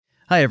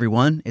Hi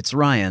everyone, it's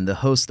Ryan, the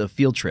host of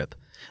Field Trip.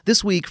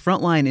 This week,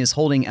 Frontline is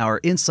holding our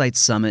Insights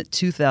Summit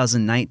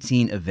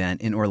 2019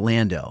 event in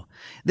Orlando.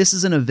 This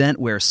is an event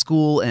where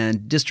school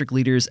and district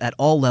leaders at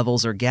all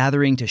levels are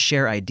gathering to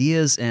share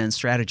ideas and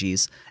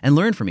strategies and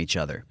learn from each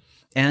other.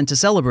 And to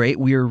celebrate,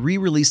 we are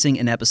re-releasing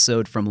an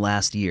episode from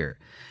last year.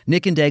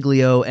 Nick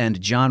Indeglio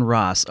and John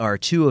Ross are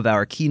two of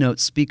our keynote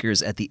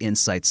speakers at the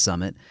Insights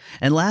Summit,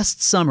 and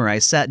last summer I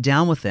sat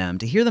down with them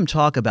to hear them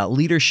talk about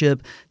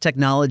leadership,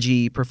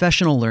 technology,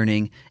 professional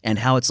learning, and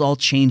how it's all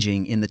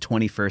changing in the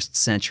 21st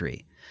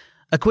century.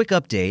 A quick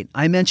update,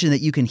 I mentioned that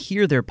you can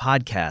hear their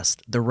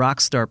podcast, The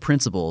Rockstar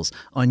Principles,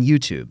 on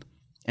YouTube.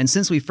 And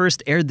since we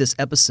first aired this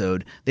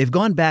episode, they've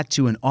gone back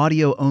to an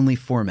audio-only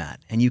format,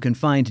 and you can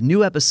find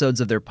new episodes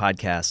of their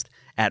podcast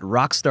at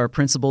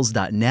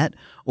rockstarprinciples.net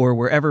or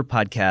wherever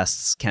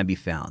podcasts can be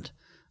found.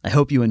 I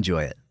hope you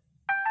enjoy it.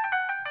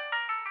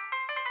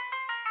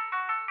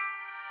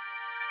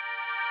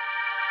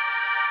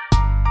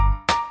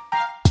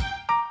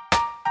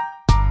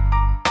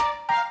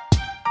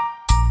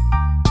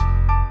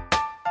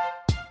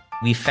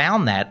 We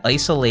found that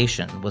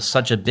isolation was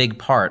such a big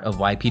part of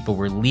why people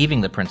were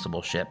leaving the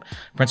principalship.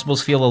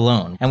 Principals feel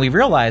alone. And we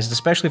realized,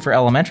 especially for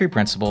elementary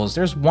principals,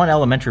 there's one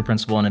elementary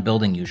principal in a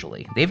building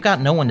usually. They've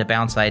got no one to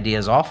bounce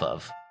ideas off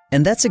of.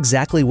 And that's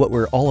exactly what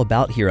we're all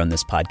about here on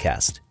this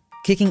podcast,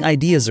 kicking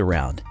ideas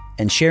around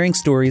and sharing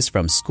stories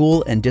from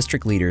school and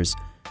district leaders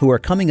who are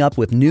coming up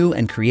with new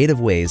and creative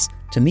ways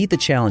to meet the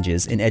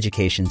challenges in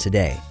education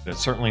today. It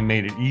certainly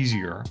made it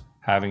easier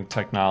having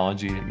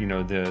technology,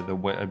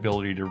 the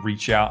ability to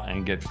reach out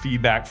and get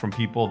feedback from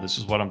people. This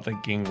is what I'm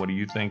thinking. What do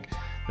you think?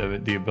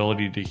 The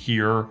ability to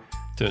hear,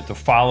 to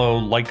follow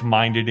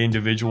like-minded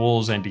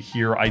individuals and to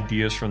hear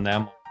ideas from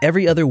them.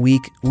 Every other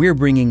week, we're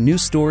bringing new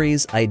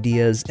stories,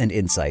 ideas, and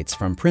insights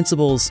from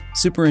principals,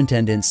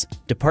 superintendents,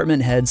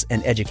 department heads,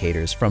 and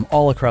educators from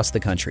all across the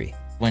country.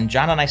 When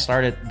John and I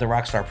started the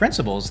Rockstar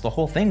Principles, the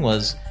whole thing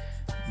was,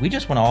 we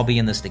just want to all be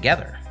in this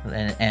together,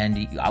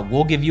 and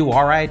we'll give you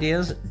our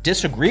ideas.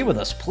 Disagree with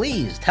us,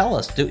 please. Tell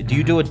us. Do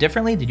you do it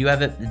differently?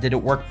 Did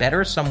it work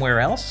better somewhere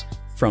else?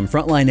 From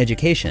Frontline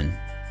Education,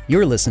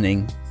 you're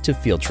listening to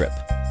Field Trip.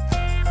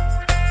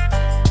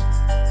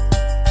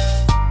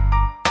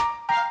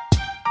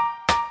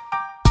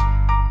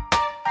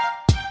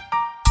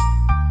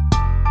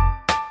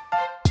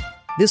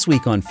 This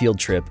week on Field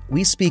Trip,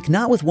 we speak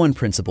not with one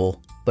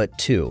principal, but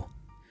two.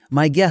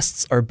 My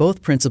guests are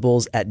both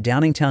principals at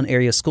Downingtown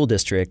Area School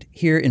District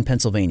here in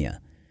Pennsylvania.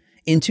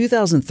 In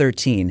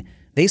 2013,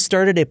 they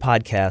started a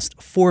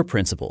podcast for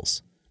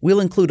principals. We'll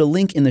include a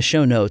link in the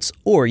show notes,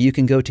 or you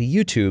can go to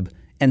YouTube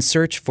and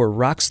search for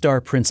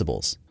Rockstar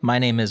Principles. My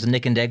name is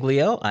Nick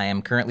Indeglio. I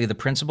am currently the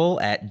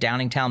principal at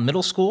Downingtown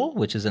Middle School,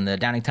 which is in the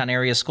Downingtown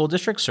Area School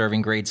District,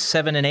 serving grades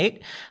 7 and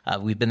 8.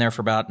 We've been there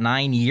for about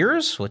 9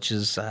 years, which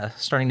is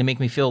starting to make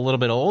me feel a little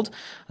bit old.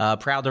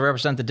 Proud to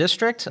represent the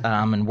district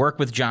and work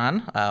with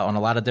John on a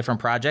lot of different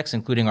projects,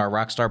 including our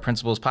Rockstar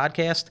Principles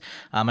podcast.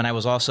 And I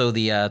was also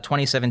the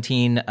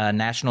 2017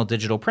 National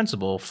Digital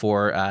Principal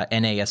for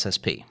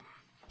NASSP.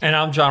 And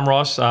I'm John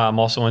Ross. I'm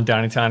also in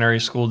Downingtown Area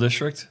School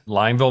District,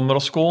 Lineville Middle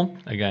School,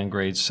 again,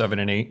 grades 7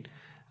 and 8.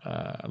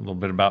 A little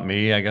bit about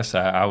me, I guess.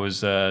 I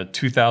was a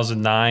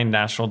 2009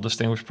 National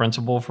Distinguished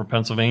Principal for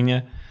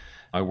Pennsylvania.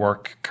 I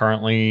work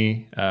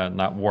currently,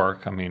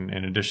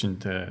 in addition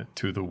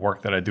to the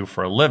work that I do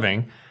for a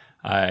living,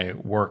 I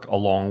work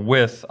along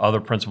with other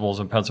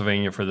principals in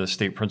Pennsylvania for the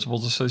State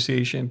Principals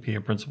Association, PA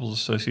Principals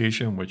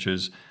Association, which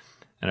is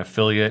an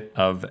affiliate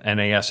of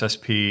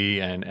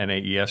NASSP and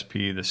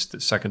NAESP, the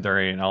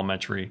Secondary and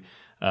Elementary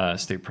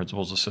State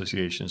Principals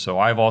Association. So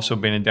I've also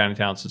been in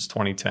Downingtown since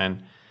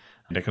 2010.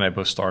 Nick and I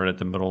both started at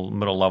the middle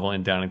level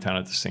in Downingtown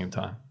at the same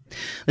time.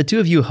 The two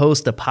of you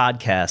host a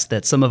podcast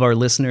that some of our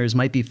listeners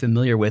might be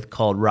familiar with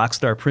called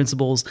Rockstar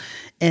Principles,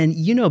 and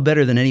you know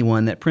better than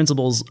anyone that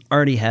principals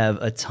already have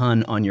a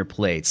ton on your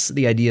plates.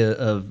 The idea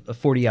of a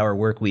 40-hour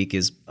work week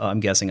is,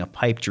 I'm guessing, a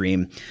pipe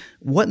dream.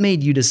 What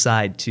made you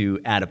decide to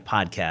add a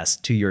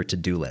podcast to your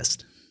to-do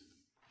list?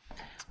 It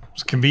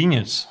was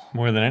convenience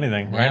more than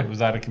anything, right? Yeah. It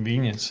was out of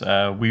convenience.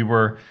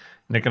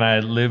 Nick and I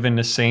live in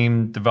the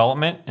same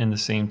development in the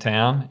same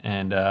town,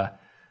 and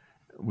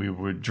we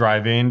would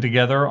drive in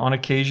together on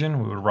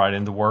occasion. We would ride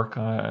into work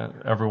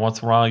every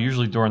once in a while,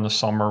 usually during the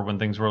summer when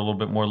things were a little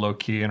bit more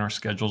low-key and our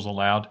schedules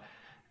allowed.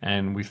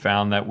 And we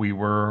found that we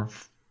were,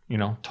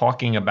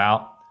 talking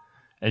about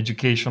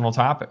educational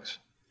topics.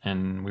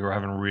 And we were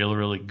having really,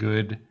 really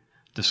good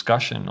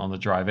discussion on the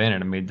drive in,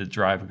 and it made the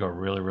drive go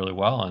really, really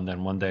well. And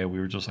then one day we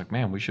were just like,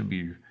 man, we should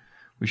be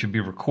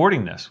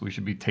recording this. We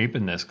should be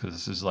taping this because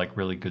this is like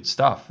really good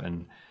stuff.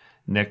 And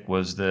Nick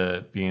was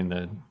being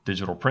the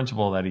digital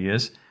principal that he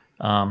is,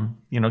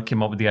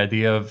 came up with the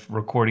idea of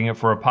recording it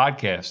for a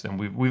podcast. And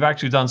we've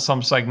actually done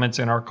some segments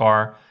in our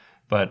car,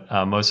 but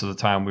most of the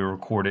time we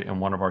record it in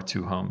one of our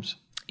two homes.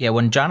 Yeah,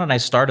 when John and I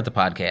started the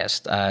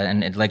podcast,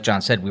 and like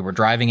John said, we were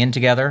driving in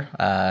together,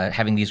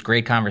 having these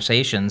great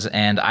conversations,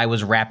 and I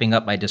was wrapping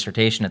up my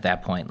dissertation at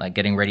that point, like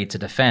getting ready to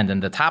defend.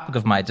 And the topic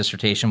of my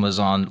dissertation was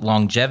on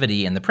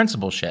longevity in the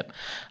principalship,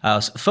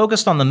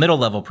 focused on the middle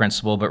level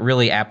principal, but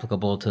really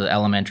applicable to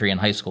elementary and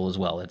high school as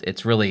well.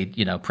 It's really,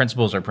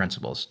 principals are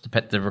principals,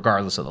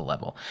 regardless of the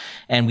level.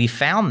 And we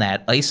found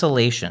that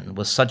isolation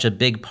was such a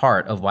big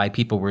part of why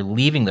people were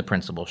leaving the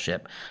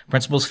principalship.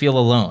 Principals feel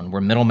alone.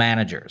 We're middle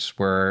managers.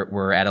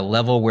 We're at a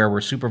level where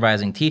we're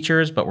supervising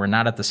teachers, but we're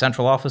not at the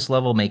central office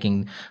level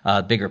making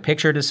bigger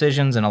picture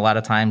decisions. And a lot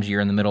of times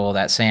you're in the middle of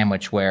that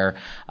sandwich where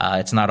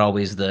it's not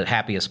always the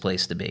happiest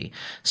place to be.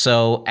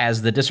 So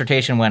as the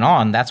dissertation went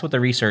on, that's what the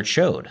research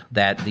showed,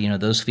 that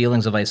those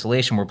feelings of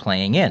isolation were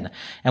playing in.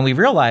 And we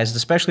realized,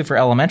 especially for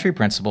elementary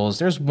principals,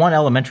 there's one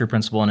elementary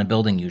principal in a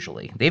building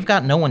usually. They've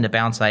got no one to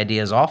bounce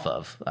ideas off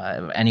of,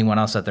 anyone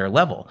else at their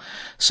level.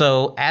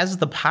 So as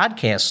the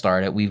podcast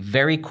started, we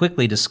very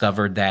quickly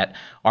discovered that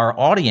our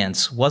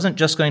audience wasn't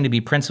just going to be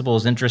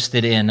principals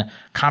interested in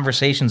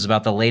conversations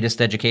about the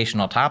latest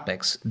educational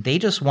topics. They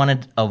just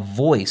wanted a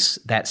voice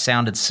that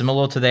sounded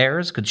similar to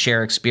theirs, could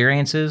share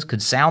experiences,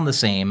 could sound the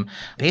same,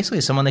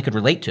 basically someone they could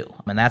relate to.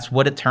 And that's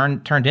what it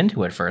turned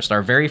into at first.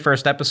 Our very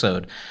first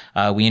episode,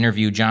 we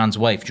interviewed John's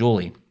wife,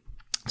 Julie,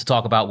 to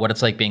talk about what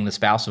it's like being the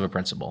spouse of a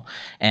principal.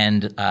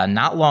 And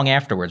not long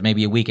afterwards,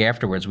 maybe a week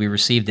afterwards, we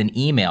received an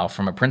email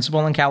from a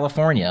principal in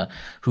California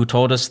who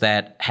told us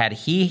that had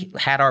he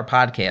had our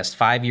podcast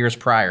 5 years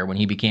prior when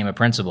he became a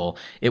principal,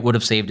 it would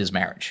have saved his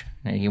marriage.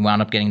 And he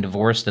wound up getting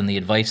divorced, and the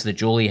advice that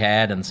Julie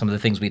had and some of the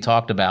things we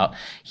talked about,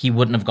 he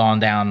wouldn't have gone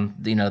down,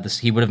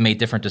 he would have made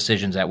different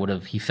decisions that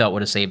he felt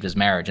would have saved his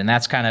marriage. And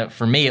that's kind of,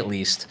 for me at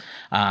least,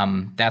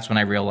 that's when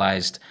I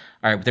realized,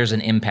 all right, there's an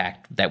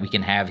impact that we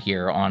can have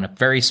here on a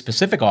very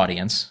specific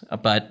audience,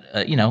 but,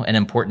 an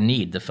important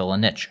need to fill a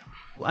niche.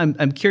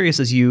 I'm curious,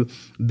 as you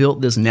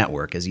built this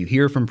network, as you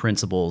hear from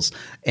principals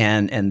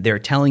and they're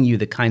telling you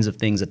the kinds of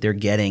things that they're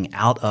getting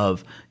out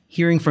of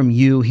hearing from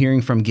you,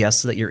 hearing from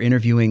guests that you're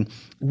interviewing,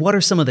 what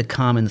are some of the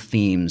common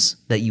themes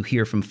that you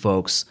hear from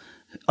folks,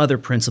 other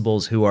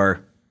principals who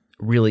are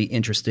really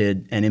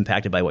interested and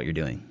impacted by what you're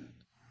doing?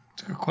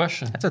 That's a good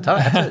question.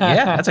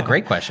 That's a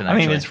great question,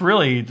 actually. I mean, it's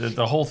really,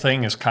 the whole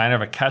thing is kind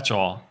of a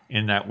catch-all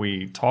in that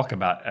we talk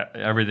about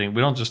everything.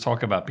 We don't just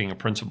talk about being a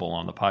principal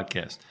on the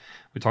podcast.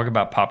 We talk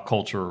about pop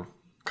culture,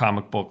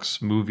 comic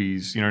books,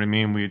 movies, you know what I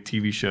mean? We have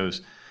TV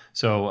shows.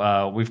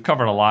 So we've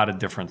covered a lot of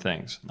different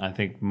things. I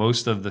think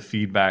most of the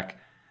feedback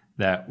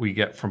that we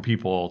get from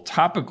people,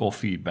 topical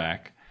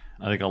feedback,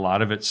 I think a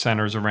lot of it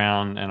centers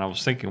around, and I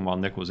was thinking while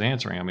Nick was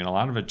answering, I mean, a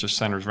lot of it just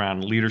centers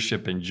around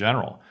leadership in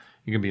general.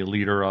 You can be a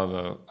leader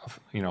of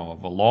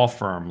a law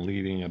firm,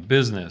 leading a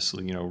business,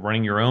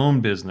 running your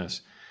own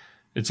business.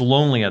 It's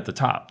lonely at the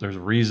top. There's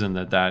a reason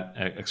that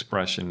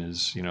expression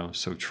is,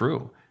 so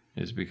true,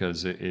 is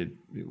because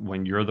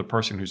when you're the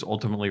person who's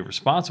ultimately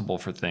responsible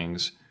for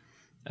things,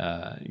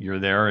 you're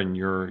there and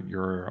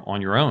you're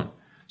on your own.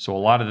 So a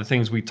lot of the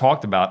things we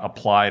talked about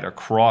applied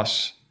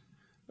across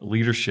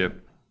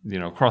leadership,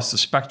 across the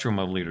spectrum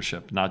of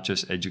leadership, not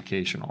just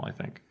educational, I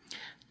think.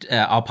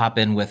 I'll pop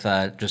in with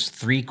just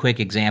 3 quick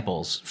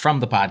examples from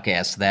the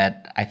podcast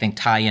that I think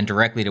tie in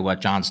directly to what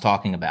John's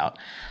talking about.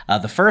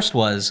 The first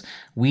was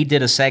we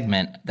did a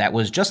segment that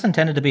was just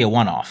intended to be a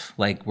one-off.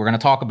 Like, we're going to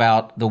talk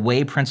about the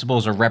way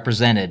principals are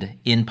represented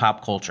in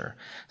pop culture.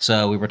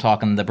 So we were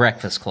talking The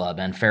Breakfast Club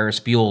and Ferris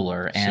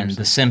Bueller and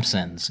The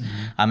Simpsons,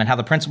 and how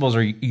the principals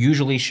are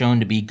usually shown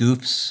to be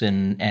goofs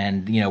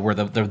and we're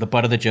the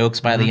butt of the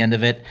jokes by the end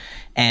of it.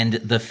 And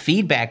the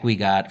feedback we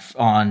got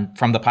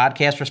from the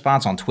podcast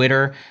response on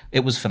Twitter,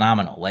 it was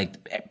phenomenal.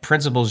 Like,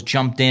 principals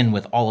jumped in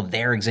with all of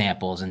their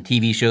examples and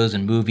TV shows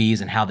and movies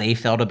and how they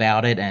felt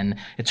about it, and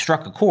it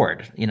struck a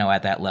chord,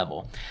 at that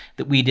level.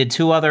 That we did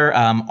 2 other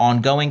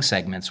ongoing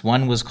segments.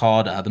 One was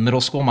called The Middle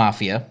School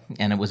Mafia,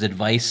 and it was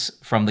advice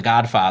from The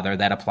Godfather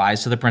that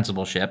applies to the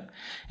principalship.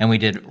 And we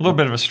did a little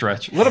bit of a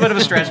stretch,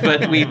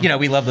 but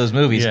we love those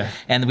movies. Yeah.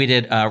 And we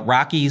did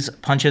Rocky's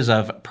Punches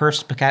of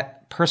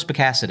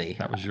Perspicacity.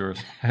 That was yours.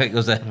 It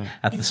was at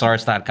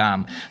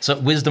thesaurus.com. So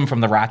wisdom from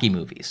the Rocky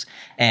movies.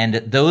 And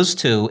those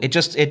 2,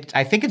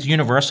 I think it's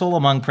universal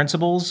among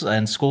principals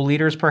and school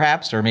leaders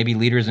perhaps, or maybe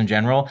leaders in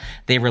general.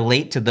 They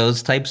relate to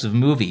those types of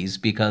movies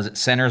because it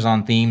centers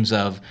on themes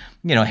of,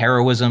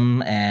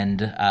 heroism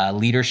and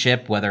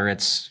leadership, whether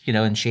it's,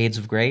 in shades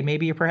of gray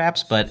maybe or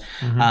perhaps, but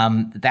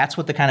that's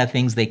what the kind of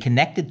things they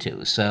connected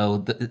to. So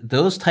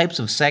those types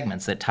of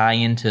segments that tie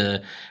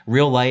into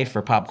real life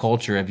or pop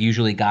culture have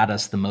usually got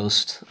us the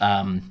most,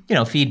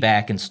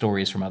 feedback and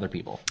stories from other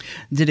people.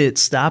 Did it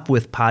stop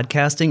with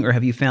podcasting, or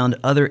have you found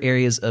other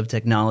areas of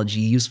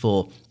technology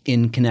useful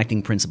in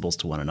connecting principals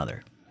to one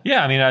another?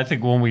 Yeah, I mean, I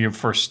think when we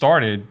first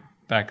started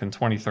back in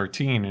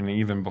 2013, and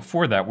even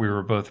before that, we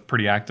were both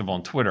pretty active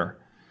on Twitter.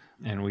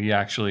 And we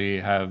actually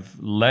have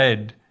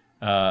led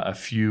a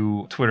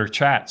few Twitter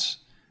chats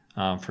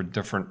for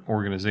different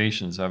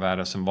organizations that have had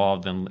us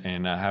involved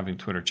in having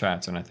Twitter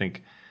chats. And I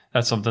think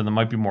that's something that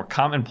might be more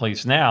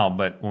commonplace now,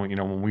 but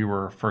when we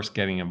were first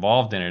getting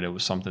involved in it, it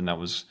was something that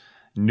was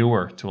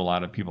newer to a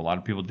lot of people. A lot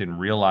of people didn't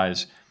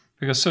realize,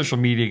 because social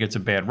media gets a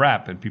bad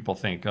rap and people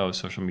think, oh,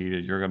 social media,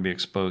 you're going to be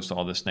exposed to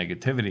all this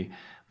negativity,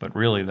 but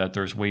really that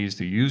there's ways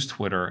to use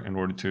Twitter in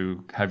order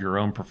to have your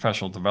own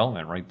professional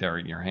development right there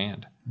in your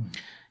hand.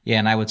 Yeah,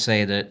 and I would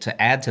say that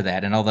to add to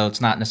that, and although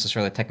it's not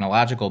necessarily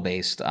technological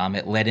based,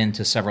 it led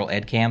into several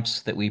ed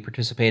camps that we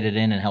participated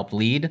in and helped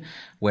lead,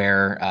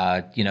 where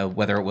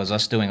whether it was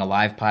us doing a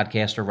live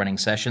podcast or running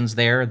sessions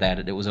there,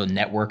 that it was a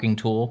networking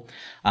tool.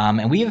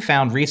 And we have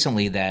found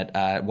recently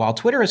that while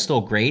Twitter is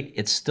still great,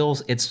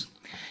 it's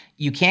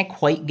you can't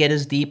quite get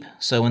as deep.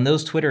 So in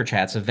those Twitter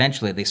chats,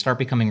 eventually they start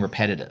becoming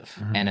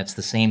repetitive, and it's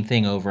the same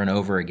thing over and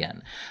over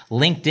again.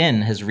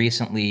 LinkedIn has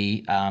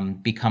recently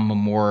become a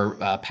more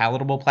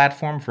palatable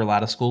platform for a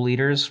lot of school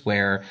leaders,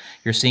 where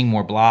you're seeing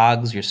more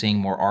blogs, you're seeing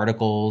more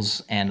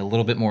articles, and a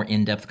little bit more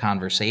in-depth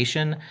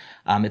conversation.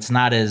 It's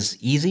not as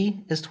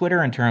easy as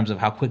Twitter in terms of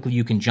how quickly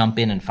you can jump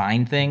in and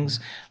find things,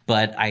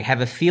 but I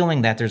have a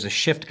feeling that there's a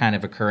shift kind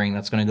of occurring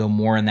that's going to go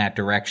more in that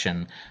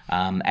direction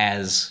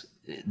as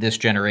this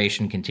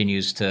generation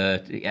continues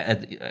to,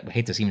 I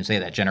hate to even say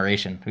that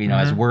generation,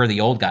 as we're the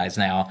old guys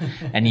now,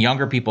 and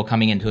younger people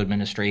coming into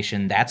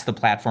administration, that's the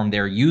platform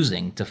they're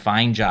using to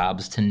find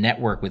jobs, to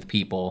network with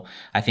people.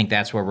 I think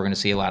that's where we're going to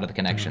see a lot of the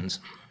connections.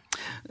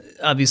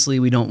 Obviously,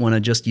 we don't want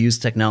to just use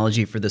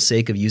technology for the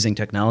sake of using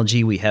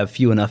technology. We have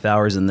few enough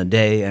hours in the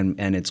day,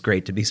 and it's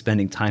great to be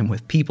spending time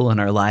with people in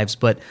our lives.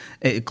 But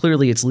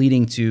clearly, it's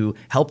leading to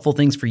helpful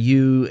things for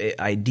you,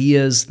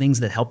 ideas,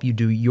 things that help you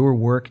do your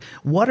work.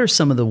 What are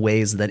some of the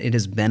ways that it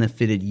has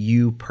benefited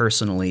you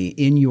personally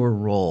in your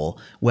role,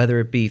 whether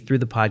it be through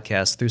the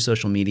podcast, through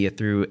social media,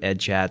 through ed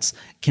chats,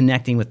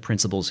 connecting with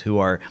principals who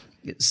are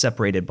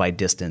separated by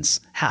distance?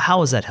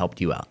 How has that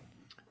helped you out?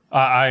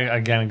 I,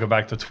 again, go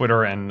back to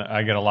Twitter, and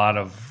I get a lot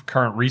of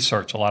current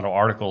research, a lot of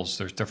articles.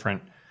 There's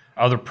different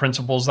other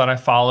principals that I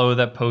follow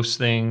that post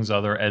things,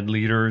 other ed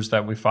leaders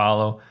that we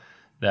follow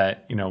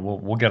that,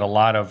 we'll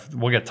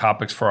get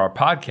topics for our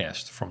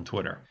podcast from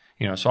Twitter.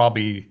 So I'll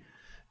be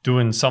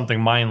doing something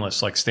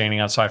mindless like standing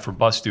outside for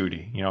bus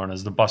duty, and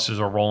as the buses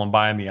are rolling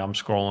by me, I'm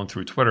scrolling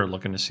through Twitter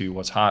looking to see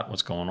what's hot,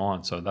 what's going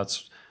on. So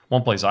that's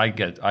one place I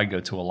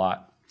go to a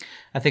lot.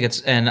 I think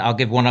and I'll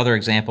give one other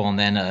example and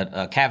then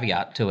a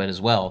caveat to it as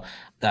well.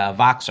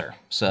 Voxer.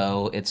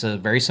 So it's a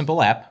very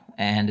simple app.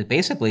 And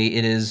basically,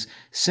 it is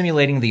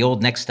simulating the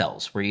old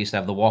Nextels, where you used to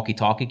have the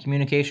walkie-talkie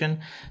communication.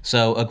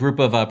 So a group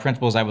of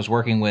principals I was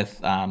working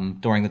with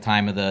during the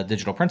time of the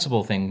digital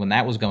principal thing, when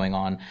that was going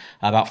on,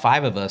 about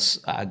 5 of us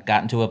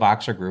got into a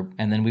Voxer group,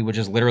 and then we would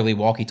just literally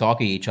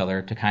walkie-talkie each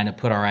other to kind of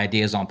put our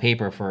ideas on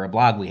paper for a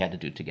blog we had to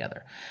do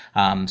together.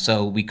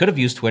 So we could have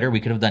used Twitter, we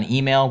could have done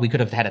email, we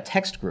could have had a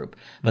text group,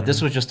 but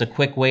this was just a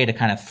quick way to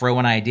kind of throw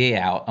an idea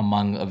out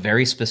among a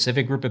very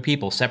specific group of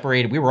people,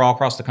 separated. We were all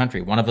across the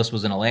country. One of us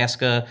was in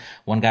Alaska,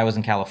 one guy was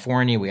in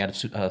California. We had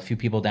a few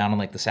people down on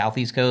like the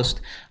southeast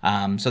coast.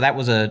 So that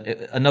was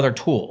another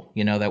tool,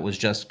 that was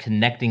just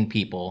connecting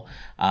people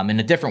in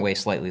a different way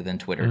slightly than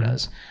Twitter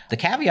does. The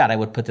caveat I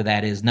would put to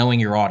that is knowing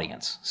your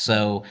audience.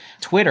 So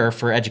Twitter,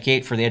 for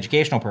the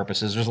educational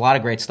purposes, there's a lot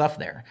of great stuff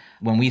there.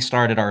 When we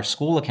started our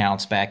school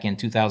accounts back in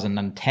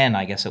 2010,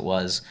 I guess it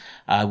was,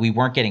 we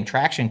weren't getting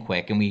traction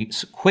quick, and we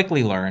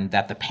quickly learned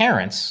that the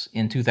parents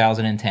in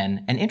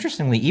 2010, and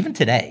interestingly, even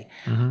today,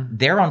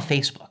 they're on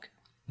Facebook.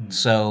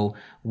 So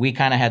we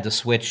kind of had to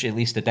switch, at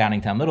least at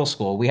Downingtown Middle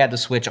School, we had to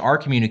switch our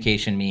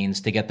communication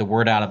means to get the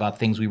word out about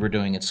things we were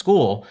doing at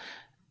school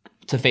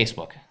to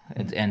Facebook.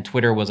 And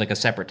Twitter was like a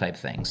separate type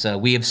thing. So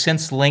we have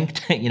since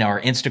linked,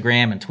 our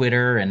Instagram and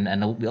Twitter and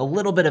a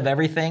little bit of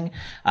everything.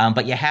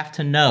 But you have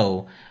to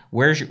know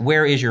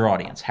where is your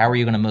audience? How are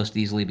you going to most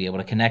easily be able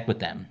to connect with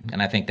them?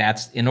 And I think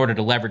that's, in order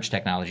to leverage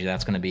technology,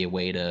 that's going to be a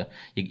way to,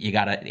 you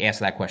got to ask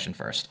that question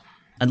first.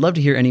 I'd love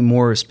to hear any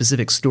more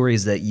specific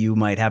stories that you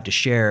might have to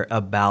share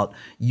about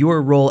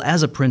your role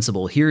as a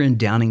principal here in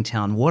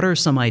Downingtown. What are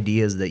some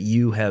ideas that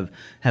you have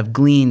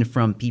gleaned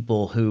from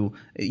people who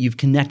you've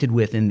connected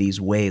with in these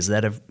ways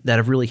that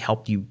have really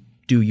helped you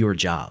do your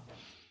job?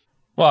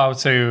 Well, I would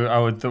say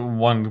the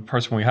one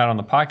person we had on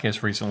the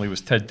podcast recently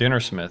was Ted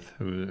Dinnersmith,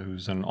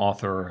 who's an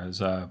author,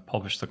 has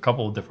published a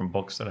couple of different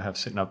books that I have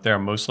sitting up there.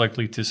 Most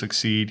Likely to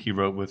Succeed, he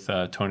wrote with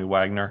Tony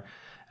Wagner,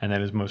 and then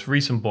his most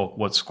recent book,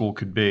 What School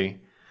Could Be.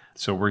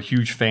 So we're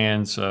huge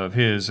fans of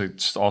his.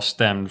 It's all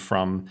stemmed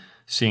from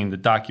seeing the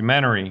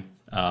documentary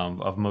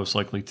of Most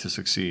Likely to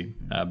Succeed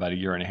about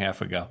 1.5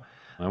 years ago.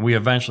 And we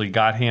eventually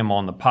got him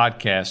on the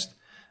podcast.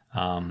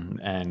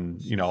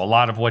 And, a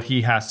lot of what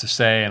he has to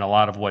say and a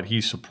lot of what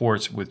he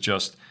supports with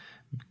just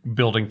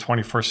building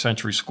 21st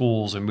century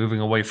schools and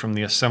moving away from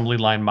the assembly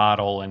line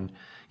model and,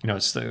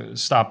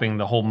 stopping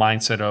the whole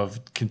mindset of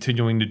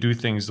continuing to do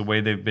things the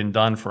way they've been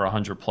done for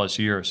 100+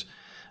 years.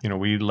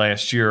 We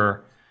last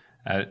year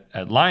at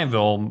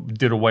Lionville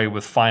did away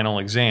with final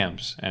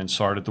exams and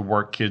started to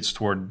work kids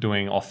toward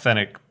doing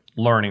authentic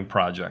learning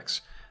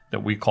projects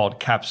that we called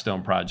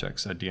capstone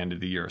projects at the end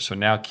of the year. So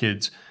now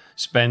kids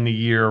spend the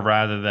year,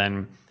 rather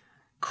than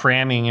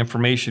cramming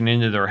information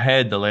into their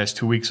head the last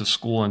 2 weeks of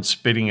school and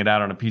spitting it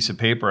out on a piece of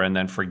paper and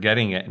then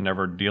forgetting it and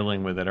never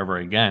dealing with it ever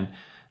again.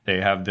 They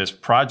have this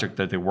project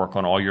that they work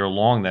on all year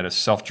long that is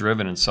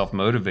self-driven and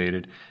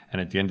self-motivated.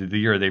 And at the end of the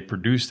year, they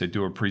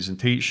do a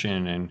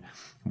presentation, and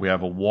we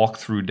have a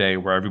walkthrough day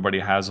where everybody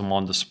has them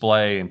on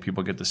display and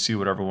people get to see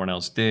what everyone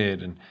else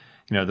did. And,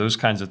 those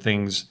kinds of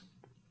things.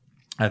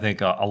 I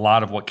think a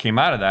lot of what came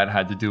out of that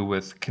had to do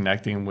with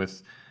connecting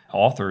with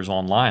authors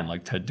online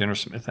like Ted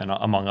Dintersmith and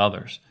among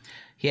others.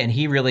 Yeah, and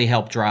he really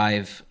helped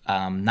drive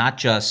not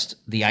just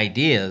the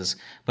ideas,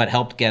 but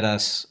helped get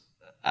us,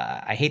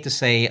 I hate to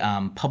say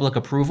public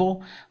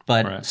approval,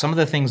 but Right. some of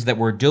the things that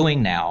we're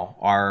doing now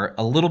are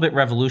a little bit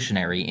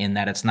revolutionary in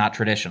that it's not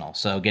traditional.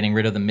 So getting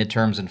rid of the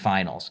midterms and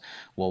finals.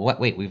 Well,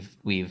 wait,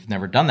 we've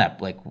never done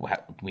that. Like,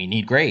 we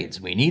need grades.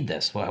 We need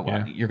this.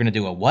 Yeah. You're going to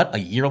do a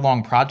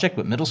year-long project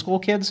with middle school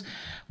kids?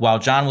 While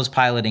John was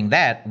piloting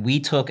that, we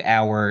took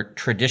our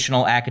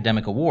traditional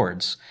academic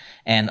awards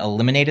and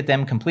eliminated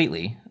them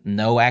completely.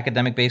 No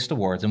academic-based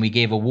awards. And we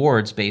gave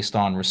awards based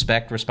on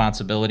respect,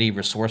 responsibility,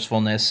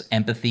 resourcefulness,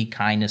 empathy,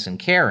 kindness, and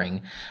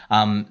caring.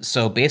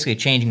 So basically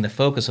changing the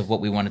focus of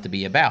what we want it to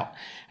be about.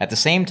 At the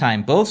same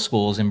time, both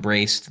schools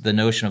embraced the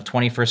notion of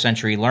 21st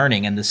century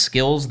learning and the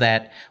skills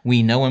that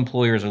we know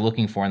employers are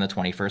looking for in the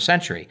 21st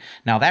century.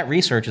 Now, that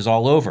research is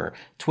all over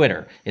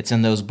Twitter. It's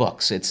in those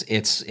books.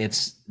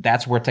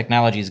 That's where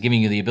technology is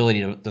giving you the ability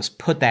to just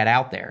put that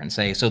out there and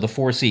say, so the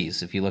 4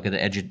 C's, if you look at the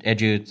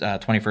edu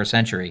 21st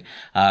century,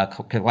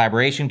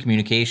 collaboration,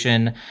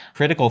 communication,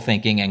 critical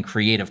thinking, and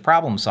creative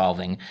problem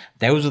solving,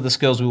 those are the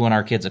skills we want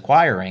our kids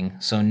acquiring.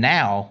 So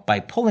now,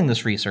 by pulling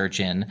this research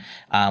in,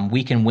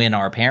 we can win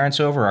our parents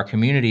over, our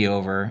community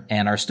over,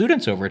 and our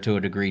students over to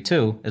a degree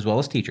too, as well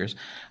as teachers,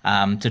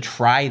 to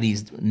try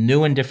these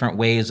new and different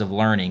ways of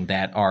learning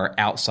that are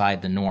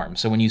outside the norm.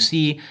 So when you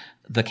see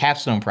the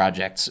capstone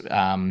projects,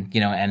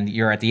 and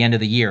you're at the end of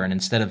the year, and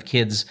instead of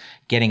kids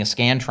getting a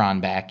Scantron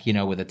back,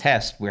 with a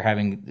test,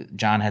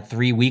 John had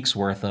 3 weeks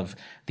worth of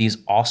these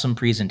awesome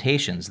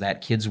presentations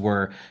that kids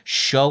were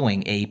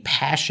showing a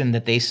passion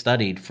that they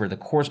studied for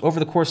over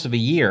the course of a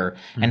year,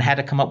 and had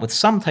to come up with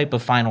some type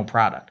of final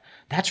product.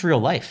 That's real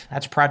life.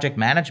 That's project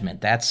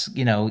management. That's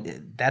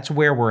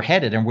where we're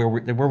headed and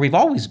where we've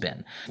always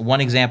been.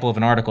 One example of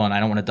an article, and I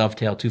don't want to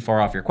dovetail too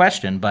far off your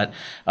question, but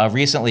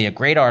recently a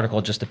great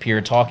article just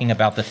appeared talking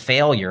about the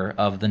failure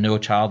of the No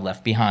Child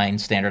Left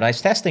Behind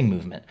standardized testing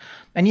movement.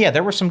 And yeah,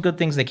 there were some good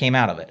things that came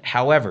out of it.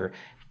 However,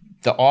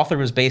 the author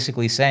was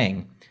basically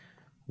saying,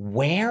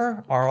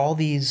 where are all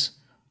these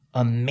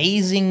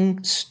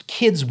amazing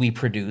kids we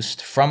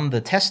produced from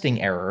the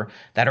testing error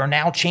that are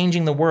now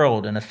changing the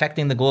world and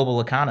affecting the global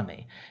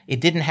economy?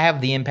 It didn't have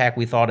the impact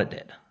we thought it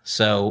did.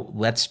 So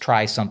let's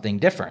try something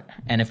different.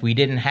 And if we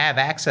didn't have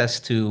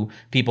access to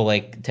people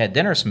like Ted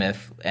Dintersmith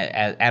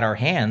at our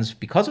hands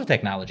because of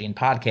technology and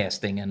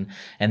podcasting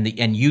and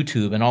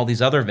YouTube and all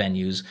these other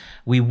venues,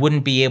 we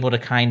wouldn't be able to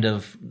kind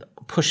of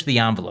push the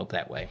envelope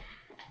that way.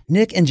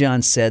 Nick and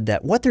John said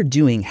that what they're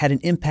doing had an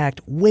impact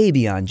way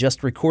beyond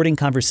just recording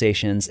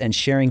conversations and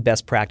sharing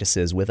best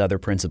practices with other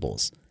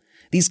principals.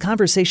 These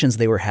conversations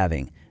they were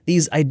having,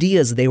 these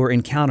ideas they were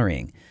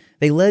encountering,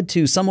 they led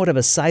to somewhat of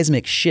a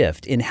seismic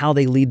shift in how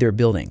they lead their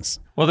buildings.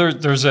 Well,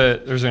 there's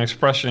an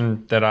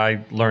expression that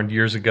I learned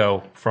years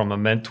ago from a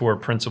mentor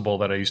principal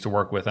that I used to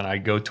work with, and I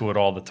go to it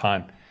all the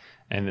time.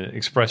 And the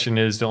expression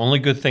is, the only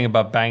good thing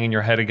about banging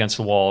your head against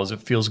the wall is it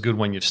feels good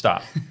when you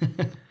stop.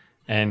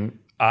 And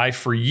I,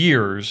 for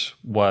years,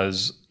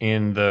 was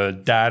in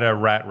the data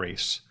rat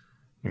race.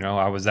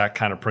 I was that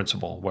kind of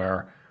principal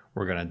where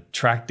we're going to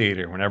track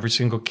data when every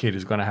single kid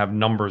is going to have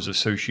numbers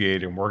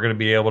associated. And we're going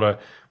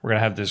to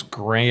have this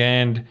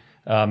grand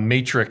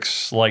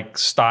matrix-like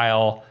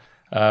style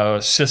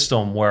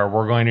system where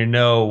we're going to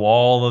know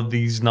all of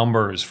these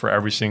numbers for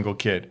every single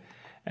kid.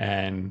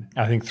 And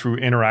I think through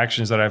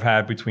interactions that I've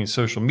had between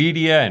social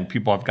media and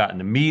people I've gotten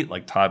to meet,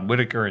 like Todd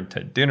Whitaker and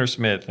Ted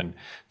Dintersmith and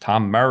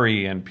Tom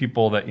Murray and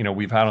people that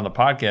we've had on the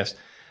podcast,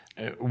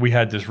 we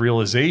had this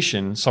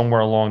realization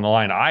somewhere along the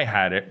line. I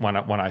had it when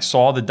I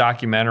saw the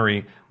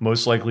documentary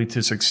Most Likely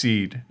to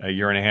Succeed a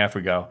year and a half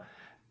ago.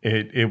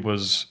 It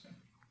was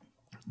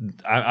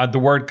the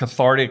word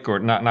cathartic, or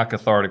not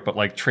cathartic, but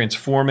like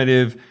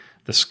transformative.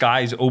 The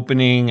sky's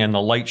opening and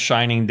the light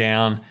shining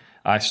down.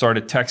 I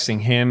started texting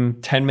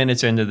him 10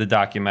 minutes into the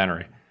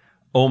documentary.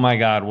 Oh my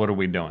God, what are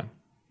we doing?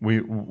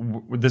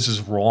 This is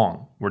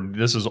wrong.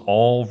 This is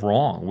all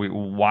wrong.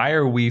 Why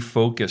are we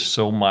focused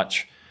so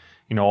much?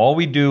 All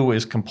we do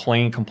is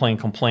complain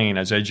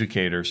as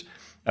educators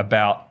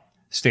about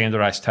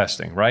standardized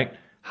testing, right?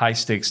 High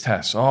stakes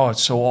tests. Oh,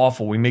 it's so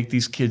awful. We make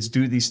these kids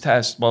do these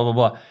tests, blah, blah,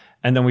 blah.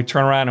 And then we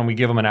turn around and we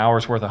give them an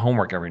hour's worth of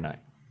homework every night.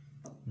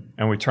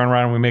 And we turn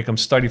around and we make them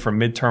study for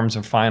midterms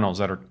and finals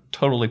that are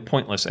totally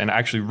pointless. And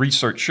actually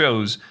research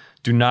shows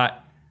do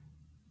not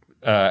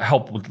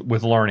help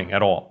with learning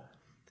at all.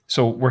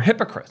 So we're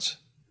hypocrites.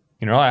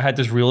 I had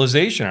this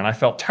realization and I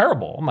felt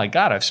terrible. Oh my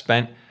God, I've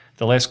spent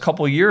the last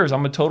couple of years,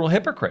 I'm a total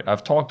hypocrite.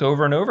 I've talked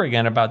over and over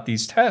again about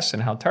these tests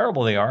and how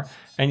terrible they are,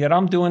 and yet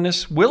I'm doing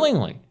this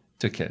willingly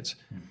to kids.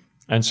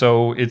 And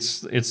so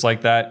it's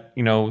like that,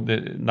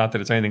 not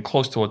that it's anything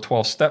close to a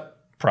 12-step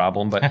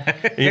problem, but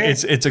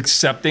it's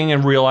accepting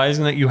and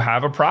realizing that you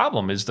have a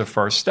problem is the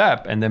first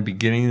step, and then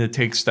beginning to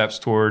take steps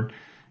toward,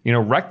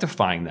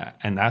 rectifying that.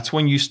 And that's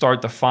when you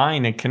start to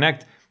find and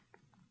connect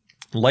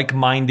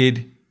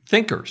like-minded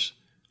thinkers,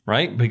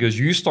 right? Because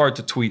you start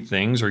to tweet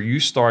things, or you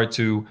start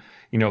to,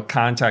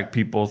 contact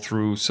people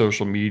through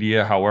social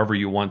media, however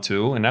you want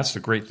to. And that's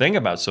the great thing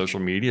about social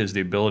media is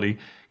the ability,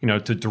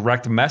 to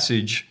direct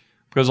message,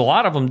 because a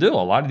lot of them do.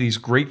 A lot of these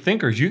great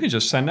thinkers, you can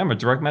just send them a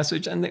direct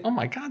message and they, oh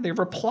my God, they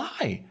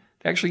reply.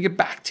 They actually get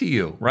back to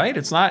you, right?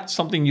 It's not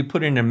something you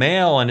put in a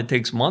mail and it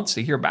takes months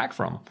to hear back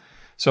from them.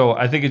 So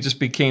I think it just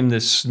became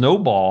this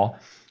snowball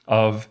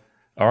of,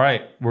 all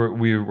right,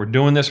 we're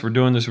doing this, we're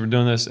doing this.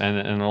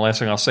 And the last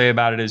thing I'll say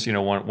about it is,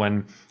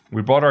 when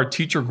we brought our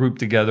teacher group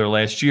together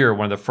last year,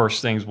 one of the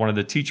first things one of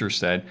the teachers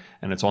said,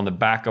 and it's on the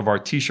back of our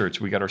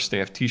T-shirts. We got our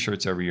staff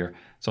T-shirts every year.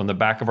 It's on the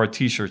back of our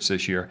T-shirts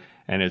this year,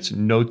 and it's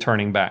no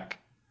turning back.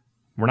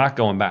 We're not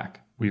going back.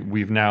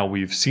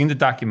 We've seen the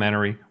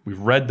documentary, we've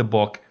read the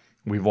book,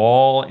 we've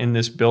all in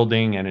this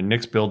building and in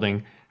Nick's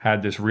building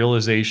had this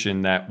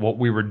realization that what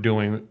we were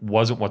doing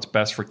wasn't what's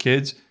best for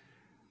kids.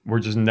 We're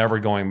just never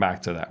going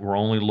back to that. We're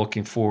only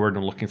looking forward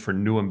and looking for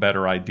new and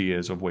better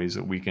ideas of ways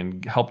that we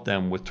can help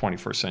them with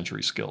 21st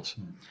century skills.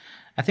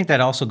 I think that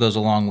also goes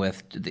along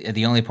with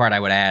the only part I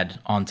would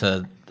add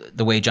onto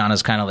the way John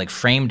has kind of like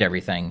framed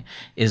everything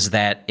is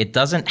that it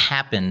doesn't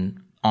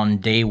happen on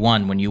day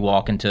one when you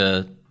walk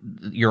into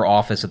your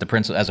office at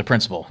the as a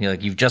principal.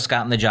 You've just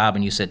gotten the job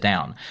and you sit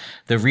down.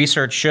 The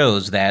research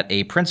shows that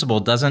a principal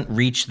doesn't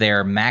reach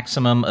their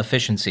maximum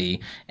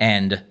efficiency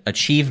and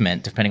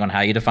achievement, depending on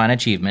how you define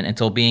achievement,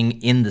 until being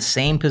in the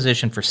same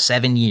position for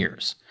 7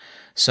 years.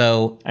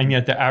 So, and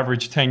yet the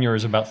average tenure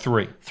is about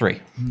 3 to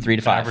 5.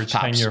 Average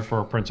tops. Tenure for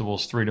a principal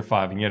is 3 to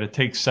 5, and yet it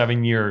takes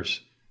 7 years.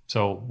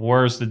 So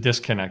where's the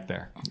disconnect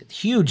there?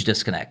 Huge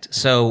disconnect.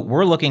 So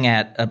we're looking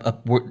at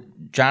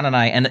John and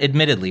I, and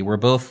admittedly,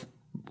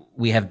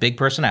 we have big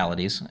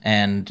personalities,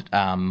 and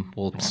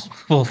we'll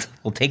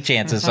take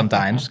chances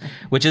sometimes,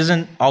 which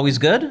isn't always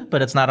good,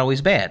 but it's not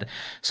always bad.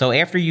 So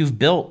after you've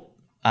built,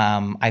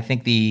 I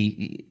think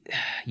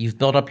you've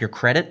built up your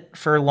credit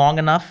for long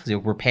enough.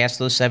 We're past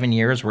those 7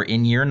 years. We're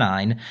in year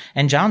 9,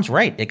 and John's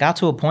right. It got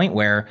to a point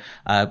where,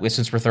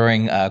 since we're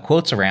throwing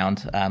quotes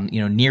around,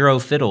 Nero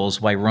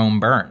fiddles while Rome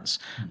burns.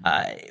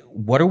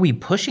 What are we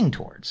pushing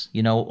towards?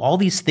 All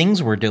these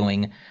things we're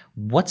doing.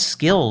 What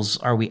skills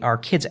are our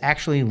kids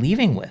actually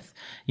leaving with?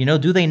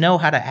 Do they know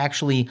how to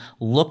actually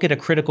look at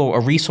a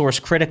resource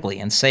critically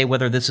and say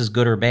whether this is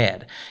good or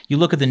bad? You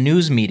look at the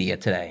news media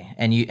today,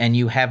 and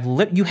you have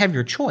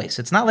your choice.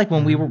 It's not like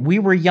when we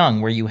were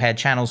young, where you had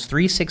channels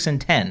 3, 6,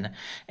 and 10,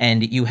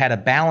 and you had a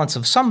balance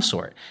of some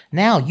sort.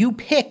 Now you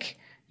pick.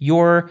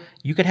 You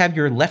could have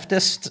your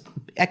leftist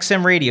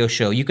XM radio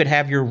show. You could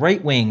have your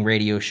right-wing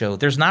radio show.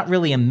 There's not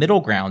really a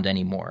middle ground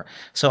anymore.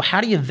 So how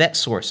do you vet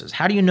sources?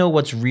 How do you know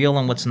what's real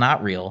and what's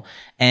not real?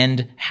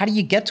 And how do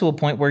you get to a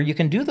point where you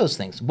can do those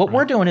things? What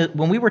we're doing is,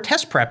 when we were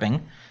test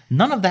prepping,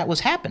 none of that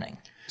was happening.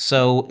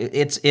 So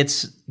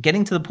it's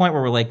getting to the point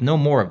where we're like, no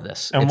more of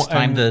this. It's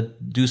time to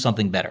do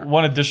something better.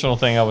 One additional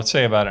thing I would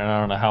say about it, and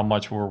I don't know how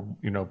much we're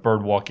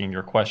bird walking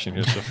your question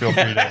here, so feel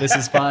free to this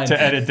is fine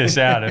to edit this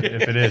out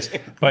if it is.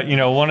 But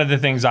one of the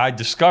things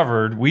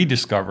we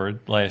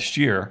discovered last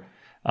year,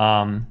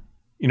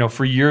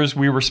 for years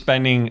we were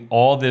spending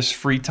all this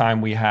free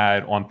time we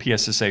had on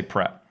PSSA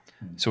prep.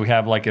 So we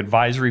have like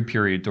advisory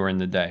period during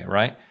the day,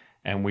 right?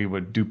 And we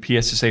would do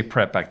PSSA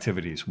prep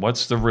activities.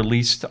 What's the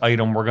released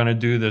item we're going to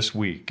do this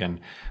week? And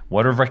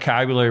what are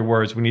vocabulary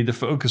words we need to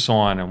focus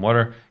on? And what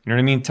are,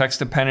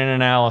 text-dependent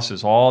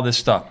analysis, all this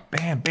stuff.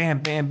 Bam, bam,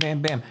 bam,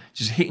 bam, bam.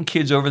 Just hitting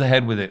kids over the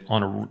head with it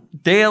on a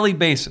daily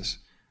basis,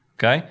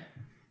 okay?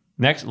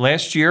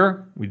 Last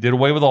year, we did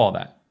away with all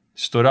that.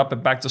 Stood up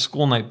at back to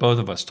school night, both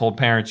of us, told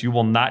parents, you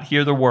will not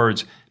hear the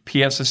words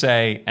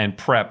PSSA and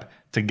prep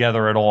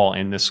together at all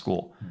in this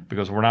school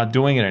because we're not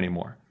doing it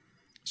anymore.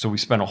 So we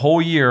spent a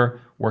whole year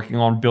working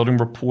on building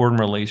rapport and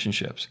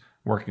relationships,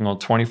 working on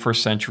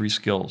 21st century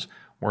skills,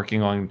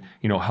 working on,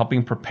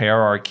 helping prepare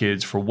our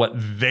kids for what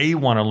they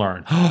want to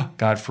learn.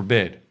 God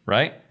forbid,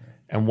 right?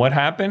 And what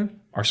happened?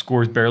 Our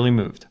scores barely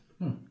moved.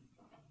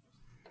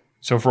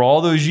 So for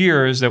all those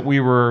years that we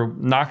were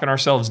knocking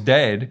ourselves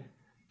dead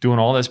doing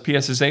all this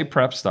PSSA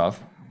prep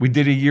stuff, we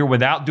did a year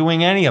without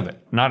doing any of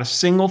it, not a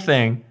single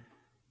thing,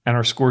 and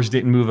our scores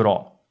didn't move at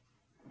all.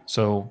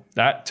 So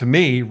that, to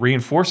me,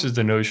 reinforces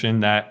the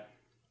notion that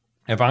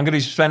if I'm going to be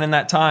spending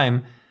that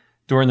time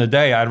during the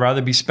day, I'd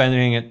rather be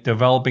spending it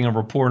developing a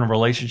rapport and a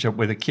relationship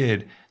with a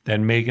kid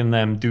than making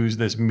them do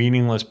this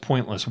meaningless,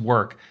 pointless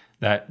work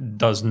that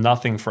does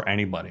nothing for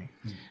anybody.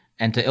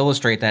 And to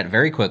illustrate that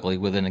very quickly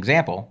with an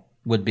example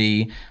would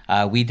be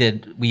when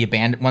we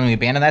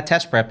abandoned that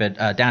test prep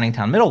at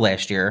Downingtown Middle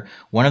last year.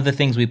 One of the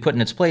things we put in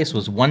its place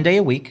was 1 day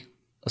a week,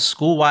 a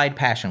school-wide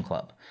passion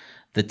club.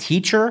 The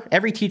teacher,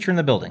 every teacher in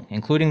the building,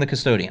 including the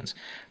custodians,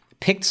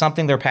 picked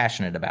something they're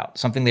passionate about,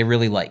 something they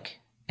really like.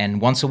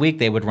 And once a week,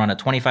 they would run a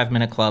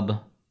 25-minute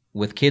club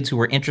with kids who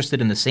were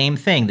interested in the same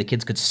thing. The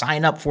kids could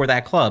sign up for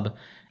that club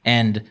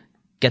and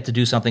get to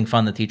do something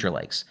fun the teacher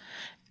likes.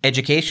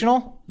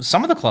 Educational,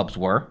 some of the clubs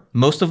were,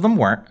 most of them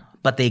weren't,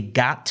 but they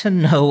got to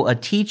know a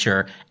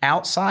teacher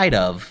outside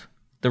of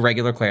the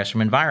regular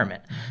classroom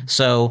environment.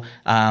 So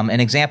an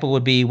example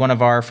would be one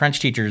of our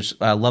French teachers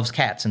loves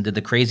cats and did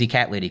the Crazy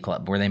Cat Lady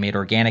Club, where they made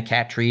organic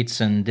cat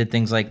treats and did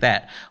things like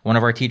that. One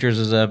of our teachers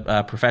is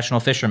a professional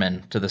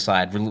fisherman to the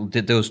side,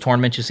 did those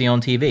tournaments you see on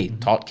TV,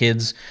 taught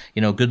kids,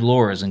 good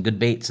lures and good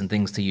baits and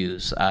things to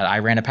use. I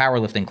ran a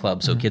powerlifting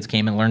club, so kids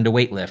came and learned to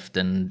weightlift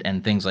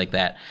and things like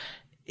that.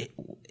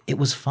 It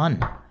was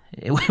fun.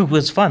 It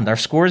was fun. Our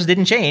scores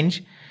didn't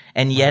change,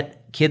 and yet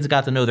kids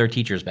got to know their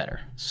teachers better.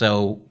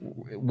 So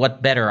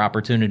what better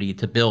opportunity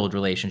to build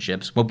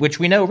relationships, which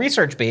we know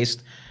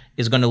research-based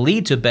is going to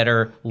lead to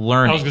better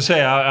learning. I was going to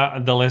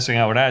say, the last thing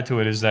I would add to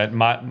it is that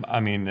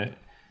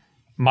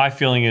my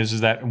feeling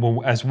is that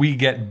as we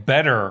get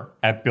better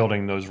at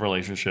building those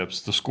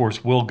relationships, the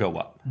scores will go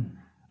up.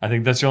 I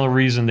think that's the only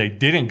reason they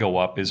didn't go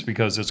up is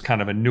because it's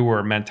kind of a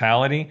newer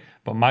mentality.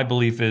 But my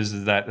belief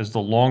is that as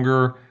the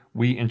longer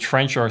we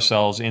entrench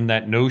ourselves in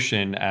that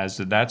notion as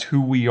that's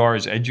who we are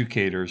as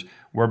educators,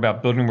 we're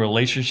about building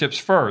relationships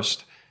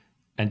first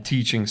and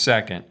teaching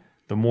second.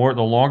 The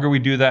longer we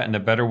do that and the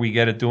better we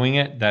get at doing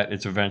it, that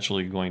it's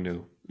eventually going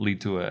to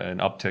lead to an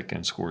uptick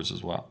in scores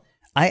as well.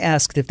 I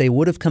asked if they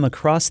would have come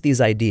across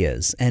these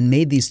ideas and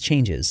made these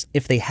changes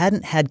if they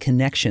hadn't had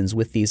connections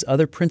with these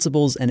other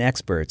principals and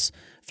experts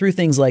through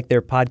things like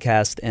their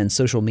podcast and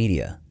social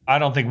media. I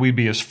don't think we'd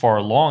be as far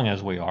along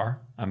as we are.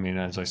 I mean,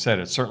 as I said,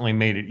 it certainly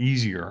made it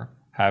easier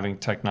having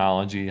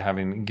technology,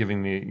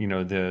 giving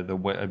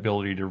the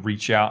ability to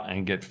reach out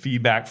and get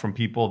feedback from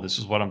people. This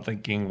is what I'm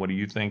thinking. What do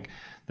you think?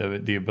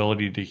 The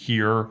ability to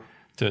hear,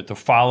 to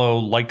follow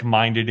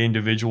like-minded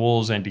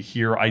individuals and to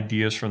hear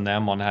ideas from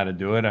them on how to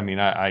do it. I mean,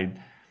 I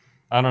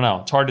don't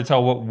know. It's hard to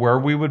tell where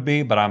we would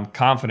be, but I'm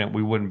confident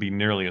we wouldn't be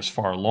nearly as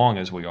far along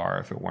as we are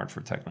if it weren't for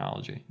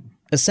technology.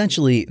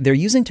 Essentially, they're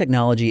using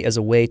technology as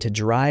a way to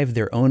drive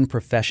their own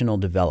professional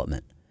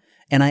development.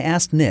 And I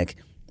asked Nick,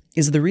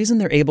 is the reason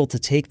they're able to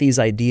take these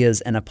ideas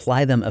and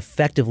apply them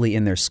effectively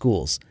in their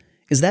schools,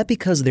 is that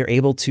because they're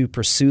able to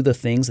pursue the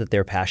things that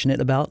they're passionate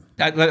about?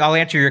 I'll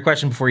answer your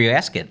question before you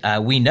ask it.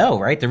 We know,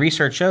 right? The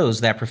research shows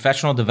that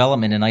professional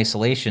development in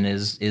isolation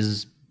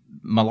is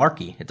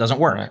malarkey. It doesn't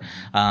work.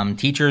 Right.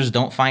 Teachers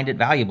don't find it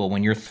valuable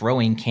when you're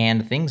throwing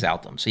canned things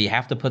at them. So you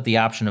have to put the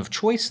option of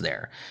choice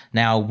there.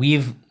 Now,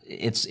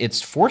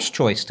 it's forced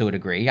choice to a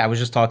degree. I was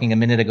just talking a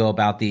minute ago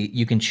about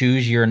you can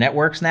choose your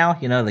networks now,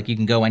 like you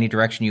can go any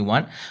direction you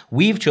want.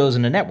 We've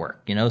chosen a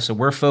network, so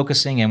we're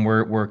focusing and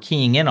we're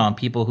keying in on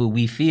people who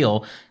we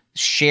feel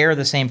share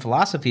the same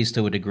philosophies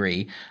to a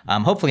degree.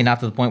 Hopefully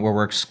not to the point where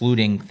we're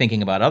excluding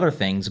thinking about other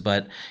things,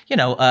 but,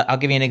 I'll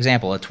give you an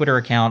example. A Twitter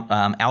account,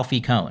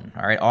 Alfie Kohn,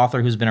 all right,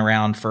 author who's been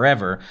around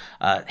forever,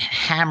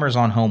 hammers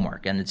on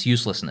homework and its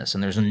uselessness,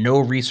 and there's no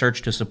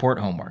research to support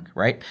homework,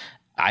 right?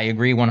 I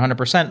agree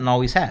 100% and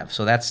always have.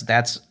 So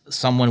that's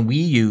someone we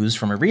use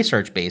from a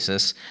research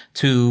basis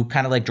to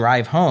kind of like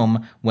drive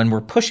home when we're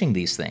pushing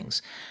these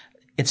things.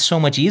 It's so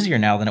much easier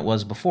now than it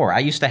was before. I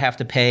used to have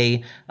to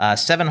pay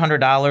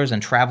 $700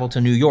 and travel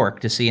to New York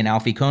to see an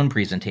Alfie Kohn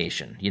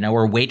presentation,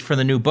 or wait for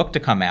the new book to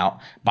come out,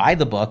 buy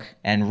the book,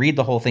 and read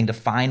the whole thing to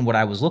find what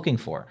I was looking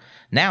for.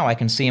 Now I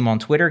can see him on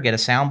Twitter, get a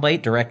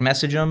soundbite, direct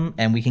message him,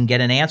 and we can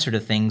get an answer to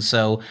things.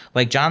 So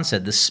like John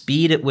said, the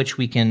speed at which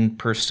we can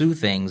pursue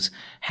things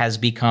has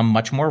become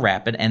much more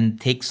rapid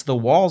and takes the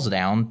walls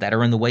down that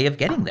are in the way of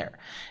getting there.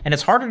 And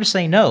it's harder to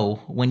say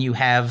no when you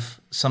have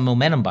some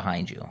momentum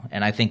behind you.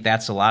 And I think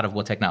that's a lot of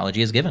what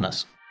technology has given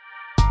us.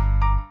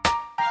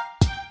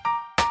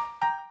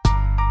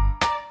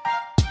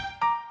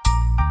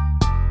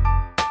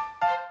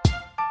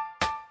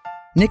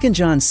 Nick and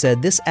John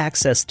said this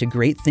access to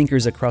great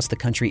thinkers across the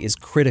country is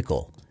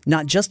critical,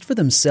 not just for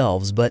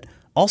themselves, but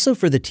also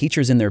for the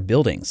teachers in their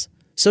buildings.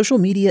 Social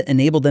media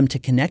enabled them to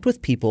connect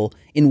with people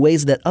in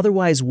ways that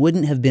otherwise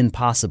wouldn't have been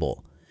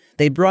possible.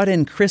 They brought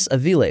in Chris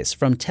Aviles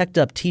from Teched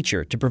Up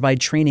Teacher to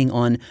provide training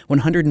on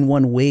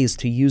 101 ways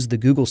to use the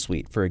Google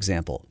Suite, for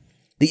example.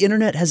 The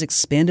internet has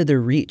expanded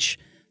their reach.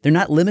 They're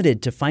not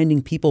limited to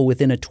finding people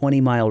within a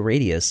 20-mile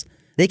radius.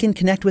 They can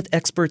connect with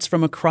experts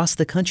from across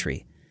the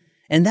country.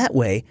 And that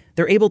way,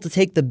 they're able to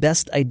take the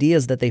best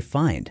ideas that they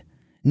find.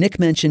 Nick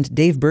mentioned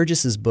Dave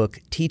Burgess's book,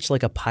 Teach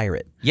Like a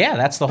Pirate. Yeah,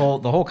 that's the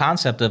whole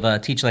concept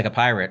of Teach Like a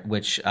Pirate,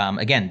 which,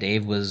 again,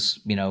 Dave was,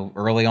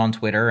 early on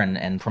Twitter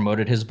and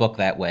promoted his book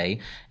that way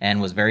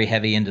and was very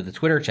heavy into the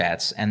Twitter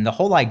chats. And the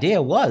whole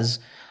idea was,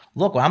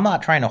 look, I'm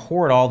not trying to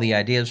hoard all the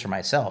ideas for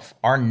myself.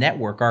 Our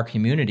network, our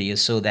community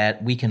is so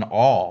that we can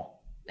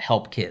all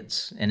help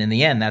kids. And in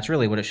the end, that's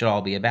really what it should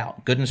all be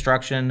about. Good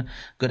instruction,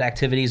 good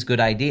activities, good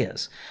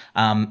ideas.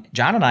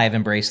 John and I have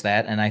embraced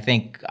that. And I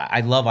think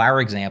I love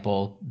our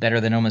example better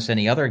than almost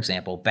any other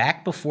example.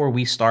 Back before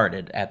we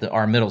started at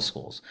our middle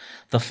schools,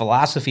 the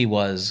philosophy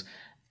was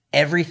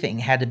everything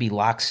had to be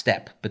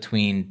lockstep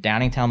between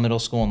Downingtown Middle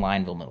School and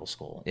Lionville Middle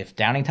School. If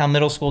Downingtown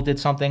Middle School did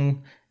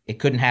something, it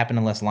couldn't happen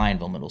unless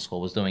Lionville Middle School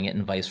was doing it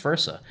and vice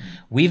versa.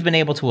 We've been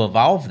able to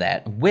evolve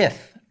that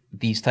with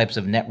these types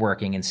of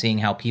networking and seeing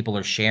how people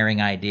are sharing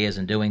ideas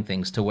and doing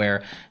things to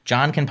where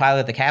John can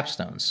pilot the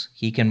capstones.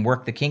 He can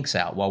work the kinks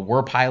out while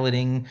we're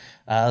piloting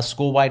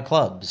school-wide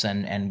clubs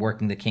and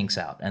working the kinks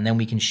out. And then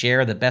we can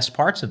share the best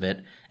parts of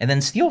it and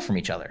then steal from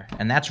each other.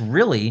 And that's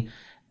really,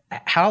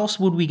 how else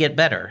would we get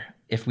better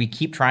if we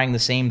keep trying the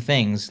same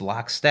things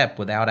lockstep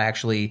without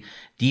actually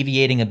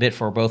deviating a bit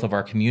for both of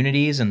our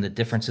communities and the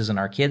differences in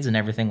our kids and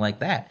everything like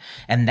that?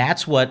 And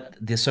that's what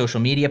the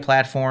social media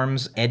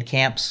platforms, ed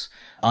camps,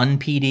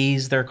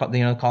 un-PDs, they're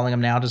calling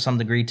them now to some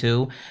degree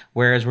too,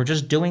 whereas we're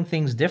just doing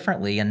things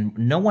differently and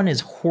no one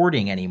is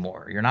hoarding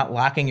anymore. You're not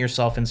locking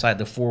yourself inside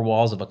the four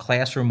walls of a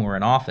classroom or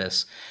an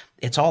office.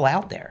 It's all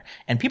out there.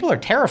 And people are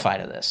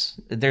terrified of this.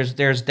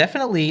 There's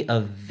definitely a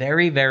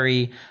very,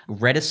 very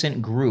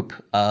reticent group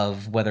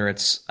of whether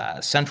it's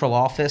central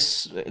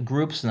office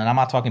groups, and I'm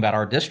not talking about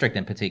our district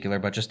in particular,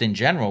 but just in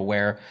general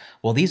where,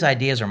 well, these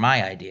ideas are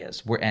my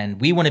ideas. And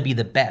we want to be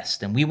the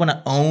best, and we want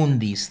to own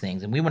these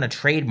things, and we want to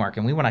trademark,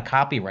 and we want to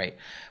copyright.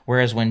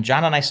 Whereas when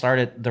John and I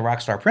started the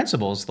Rockstar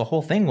Principles, the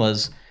whole thing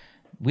was,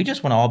 we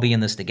just want to all be in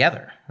this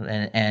together,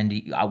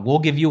 and we'll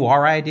give you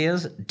our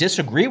ideas.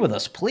 Disagree with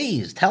us,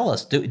 please tell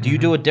us. Do you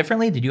do it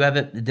differently? Did you have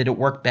it? Did it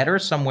work better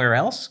somewhere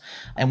else?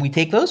 And we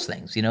take those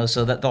things,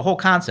 so that the whole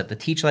concept, to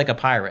teach like a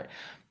pirate.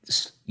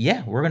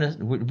 Yeah,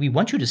 we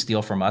want you to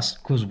steal from us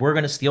because we're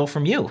gonna steal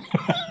from you.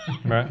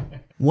 Right.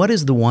 What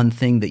is the one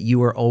thing that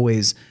you are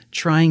always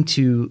trying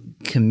to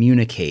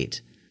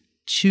communicate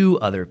to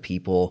other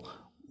people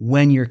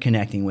when you're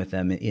connecting with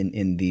them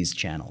in these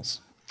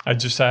channels?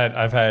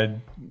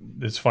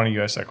 It's funny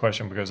you asked that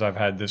question because I've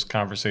had this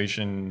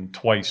conversation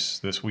twice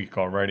this week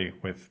already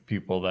with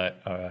people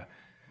that,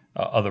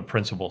 other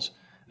principals.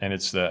 And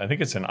I think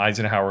it's an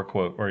Eisenhower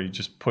quote where you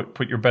just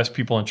put your best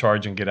people in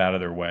charge and get out of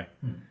their way.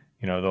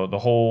 The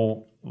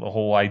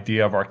whole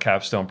idea of our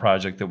capstone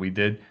project that we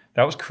did,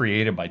 that was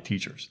created by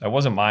teachers. That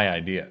wasn't my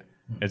idea.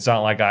 It's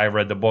not like I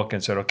read the book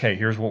and said, okay,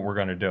 here's what we're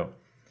going to do.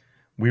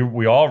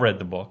 We all read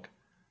the book.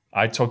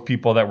 I took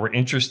people that were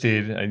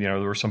interested, and there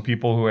were some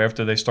people who,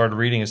 after they started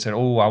reading, and said,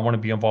 "Oh, I want to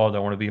be involved. I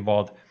want to be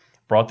involved."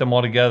 Brought them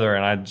all together,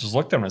 and I just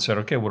looked at them and said,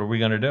 "Okay, what are we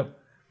going to do?"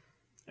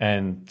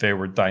 And they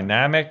were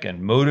dynamic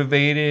and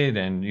motivated,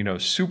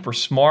 and super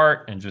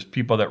smart, and just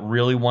people that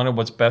really wanted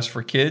what's best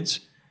for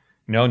kids.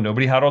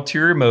 Nobody had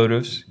ulterior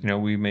motives.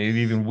 We may have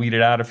even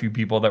weeded out a few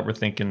people that were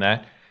thinking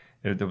that.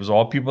 There was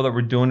all people that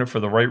were doing it for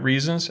the right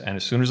reasons, and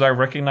as soon as I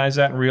recognized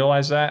that and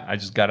realized that, I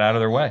just got out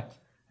of their way.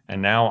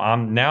 And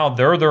now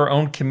they're their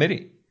own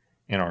committee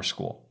in our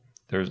school.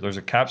 There's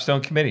a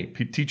capstone committee.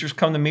 Teachers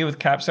come to me with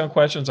capstone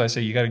questions. I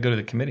say, you got to go to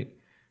the committee.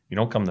 You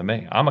don't come to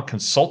me. I'm a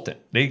consultant.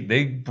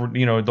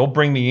 They'll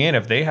bring me in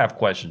if they have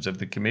questions, if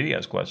the committee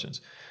has questions.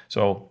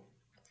 So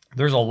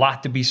there's a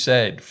lot to be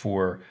said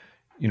for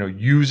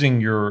using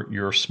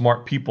your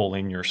smart people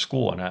in your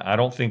school. And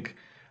I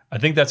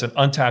think that's an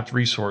untapped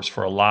resource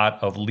for a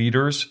lot of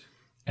leaders,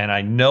 and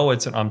I know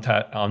it's an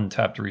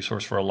untapped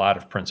resource for a lot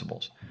of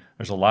principals.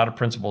 There's a lot of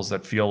principals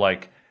that feel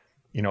like,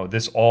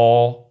 this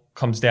all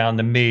comes down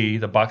to me.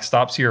 The buck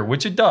stops here,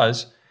 which it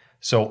does.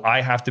 So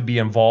I have to be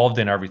involved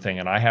in everything,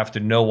 and I have to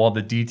know all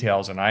the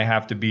details, and I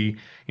have to be,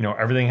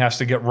 everything has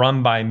to get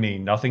run by me.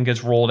 Nothing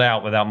gets rolled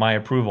out without my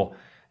approval.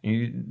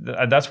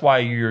 That's why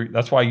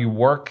you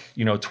work,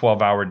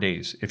 12-hour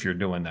days if you're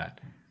doing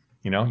that.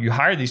 You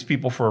hire these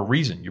people for a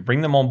reason. You bring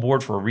them on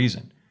board for a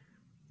reason.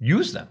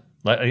 Use them.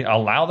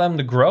 Allow them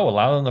to grow.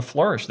 Allow them to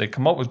flourish. They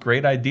come up with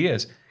great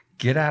ideas.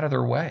 Get out of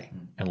their way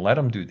and let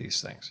them do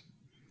these things.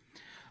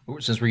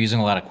 Since we're using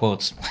a lot of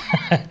quotes.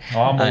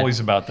 I'm always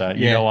about that.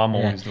 I'm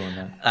always doing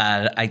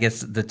that. I guess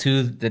the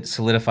two that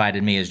solidified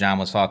in me as John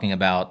was talking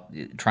about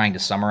trying to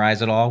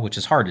summarize it all, which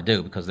is hard to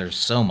do because there's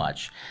so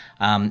much.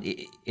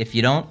 If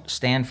you don't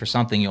stand for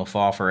something, you'll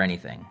fall for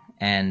anything.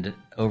 And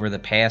over the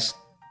past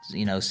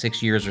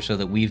 6 years or so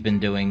that we've been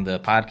doing the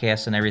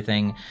podcast and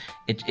everything,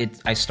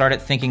 I started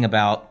thinking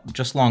about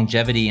just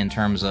longevity in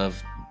terms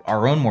of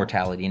our own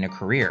mortality in a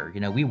career.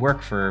 We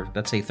work for,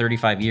 let's say,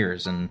 35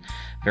 years, and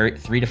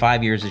 3 to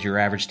 5 years is your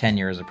average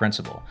tenure as a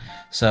principal.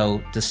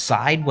 So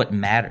decide what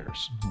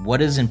matters,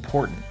 what is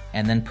important,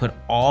 and then put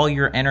all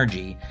your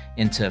energy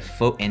into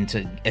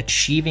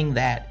achieving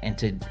that, and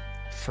to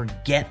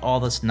forget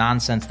all this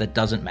nonsense that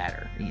doesn't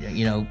matter.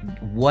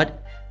 What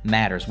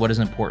matters, what is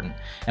important.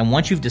 And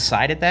once you've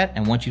decided that,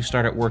 and once you've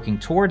started working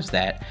towards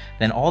that,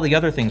 then all the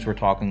other things we're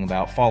talking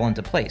about fall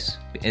into place.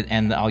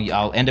 And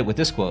I'll end it with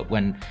this quote: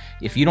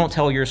 if you don't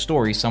tell your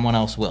story, someone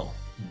else will.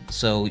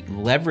 So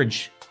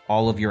leverage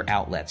all of your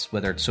outlets,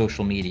 whether it's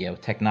social media,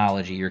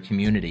 technology, your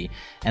community,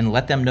 and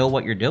let them know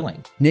what you're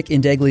doing. Nick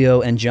Indeglio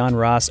and John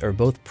Ross are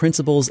both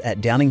principals at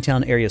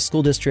Downingtown Area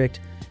School District.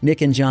 Nick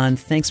and John,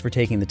 thanks for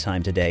taking the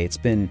time today. It's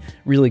been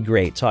really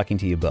great talking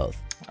to you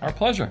both. Our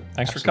pleasure.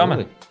 Thanks Absolutely. for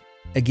coming.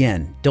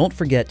 Again, don't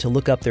forget to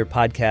look up their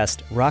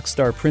podcast,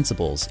 Rockstar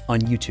Principals, on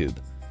YouTube.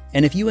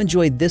 And if you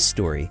enjoyed this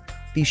story,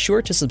 be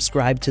sure to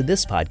subscribe to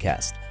this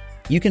podcast.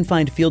 You can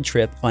find Field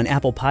Trip on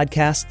Apple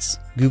Podcasts,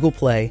 Google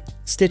Play,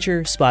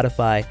 Stitcher,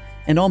 Spotify,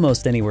 and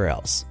almost anywhere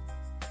else.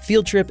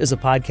 Field Trip is a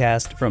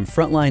podcast from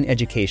Frontline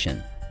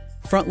Education.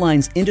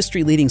 Frontline's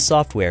industry-leading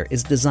software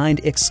is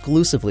designed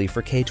exclusively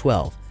for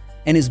K-12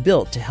 and is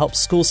built to help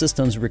school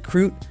systems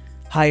recruit,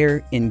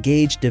 hire,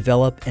 engage,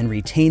 develop, and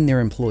retain their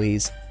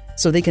employees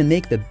so they can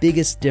make the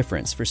biggest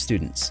difference for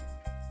students.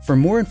 For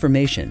more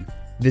information,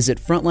 visit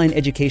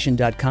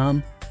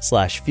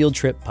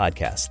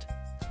frontlineeducation.com/fieldtrippodcast.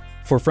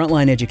 For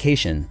Frontline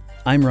Education,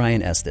 I'm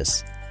Ryan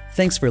Estes.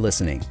 Thanks for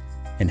listening,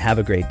 and have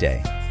a great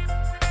day.